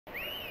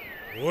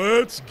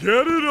Let's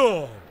get it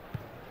on.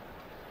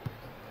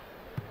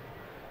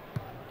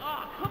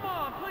 Come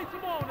on, play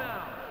some more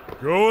now.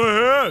 Go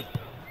ahead.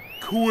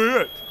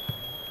 Quit.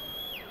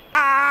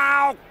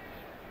 Ow!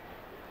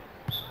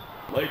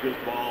 Lakers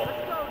ball.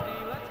 Let's go, D.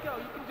 Let's go.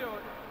 You can do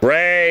it.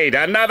 Great,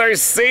 another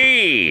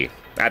C!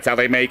 That's how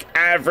they make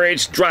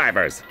average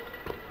drivers.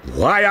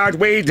 Why aren't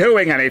we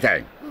doing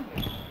anything?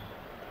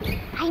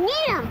 I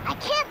need him. I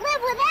can't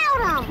live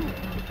without him.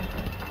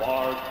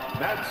 Mark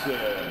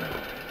Madsen.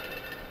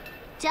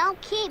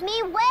 Don't keep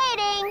me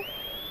waiting.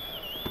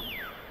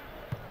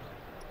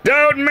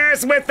 Don't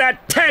mess with the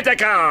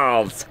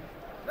tentacles!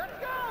 Let's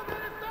go,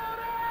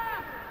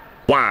 Minnesota!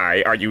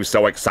 Why are you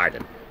so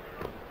excited?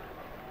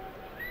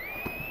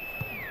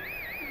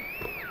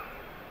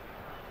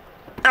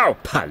 Oh,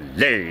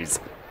 please.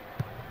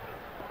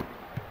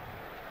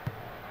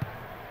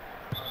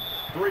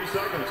 3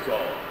 seconds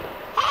call.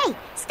 Hey,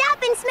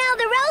 stop and smell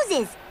the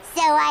roses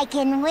so I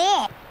can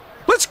win.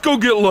 Let's go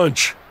get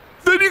lunch.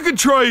 Then you can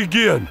try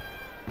again.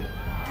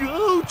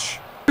 Ouch.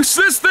 Is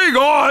this thing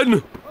on?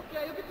 Okay,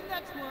 you'll get the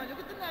next one. You'll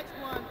get the next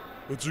one.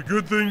 It's a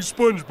good thing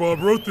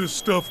SpongeBob wrote this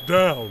stuff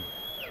down.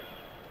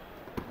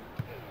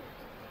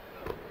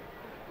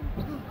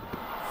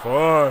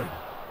 Fine.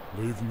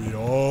 Leave me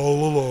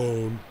all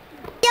alone.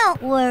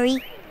 Don't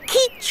worry.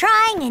 Keep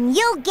trying and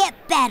you'll get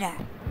better.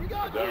 We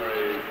go, D.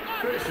 Larry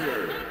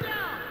Fisher. Sit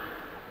down.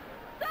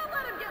 Don't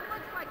let him get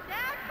looks like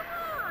that.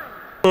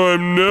 Come on.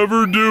 I'm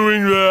never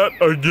doing that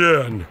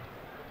again.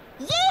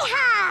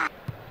 Yeehaw!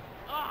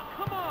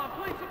 Come on,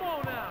 play some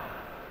more now.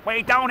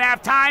 We don't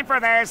have time for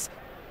this.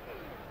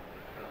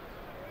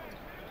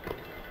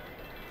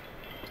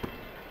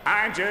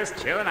 I'm just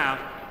chilling out.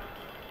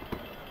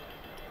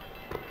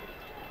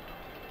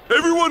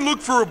 Everyone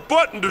look for a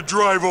button to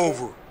drive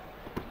over.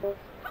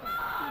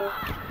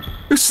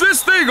 Is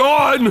this thing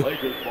on?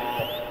 Lakers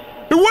ball.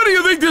 And what do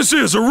you think this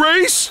is, a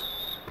race?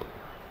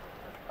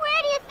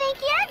 Where do you think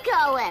you're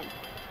going?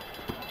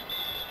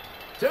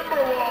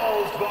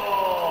 Timberwolves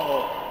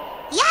ball.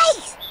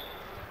 Yikes!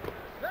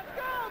 Let's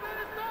go,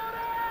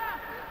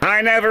 Minnesota!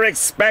 I never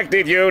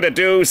expected you to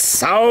do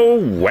so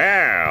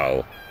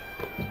well.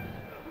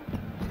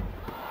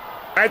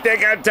 I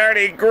think I'm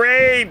turning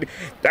green.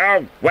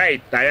 Oh,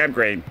 wait, I am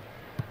green.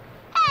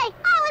 Hey,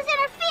 I was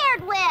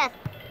interfered with.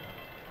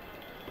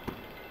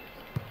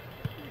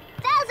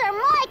 Those are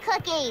my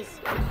cookies.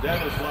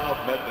 Stanislav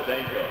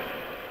Medvedenko.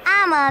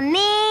 I'm a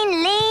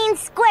mean, lean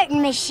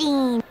squirting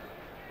machine.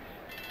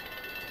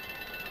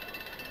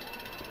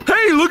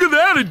 Hey, look at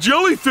that, a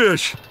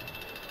jellyfish.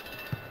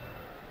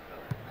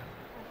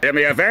 In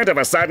the event of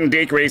a sudden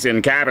decrease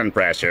in cabin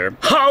pressure,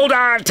 hold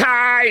on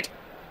tight.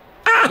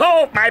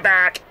 Oh, my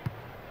back.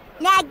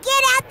 Now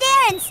get out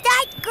there and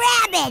start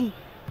grabbing.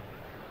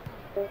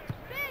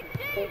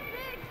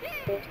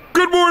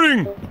 Good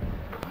morning.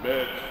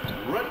 Mitch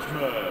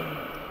Richmond.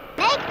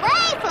 Make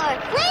way for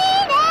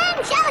Queen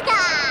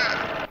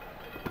Angelica.